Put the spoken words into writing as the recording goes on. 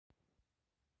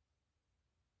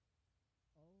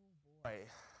boy.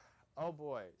 Oh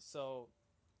boy. So,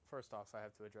 first off, I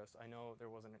have to address I know there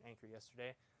wasn't an anchor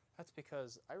yesterday. That's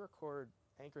because I record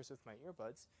anchors with my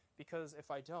earbuds, because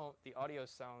if I don't, the audio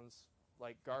sounds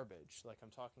like garbage, like I'm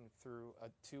talking through a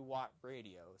 2-watt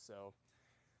radio, so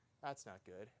that's not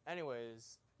good.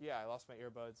 Anyways, yeah, I lost my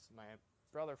earbuds. My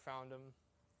brother found them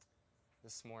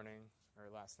this morning, or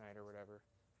last night, or whatever.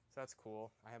 So that's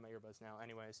cool. I have my earbuds now.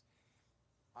 Anyways,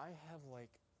 I have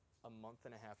like a month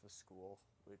and a half of school,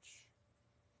 which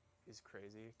is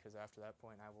crazy because after that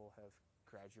point I will have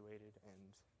graduated and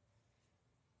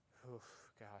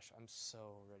gosh, I'm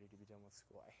so ready to be done with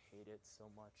school. I hate it so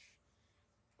much.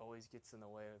 Always gets in the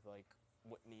way of like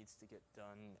what needs to get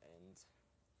done, and it's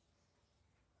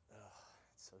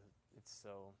so it's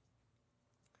so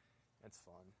it's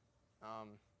fun.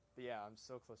 But yeah, I'm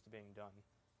so close to being done.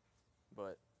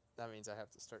 But that means I have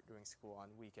to start doing school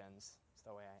on weekends, so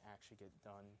that way I actually get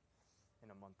done in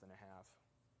a month and a half,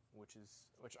 which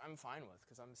I'm fine with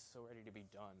because I'm so ready to be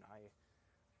done.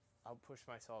 I'll push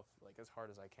myself like as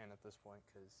hard as I can at this point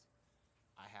because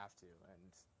I have to, and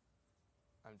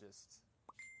I'm just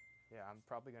yeah. I'm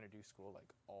probably gonna do school like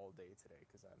all day today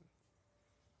because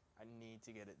I need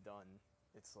to get it done.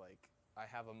 It's like I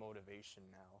have a motivation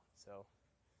now, so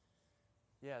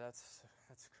yeah, that's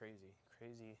crazy,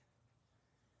 crazy,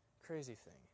 crazy thing.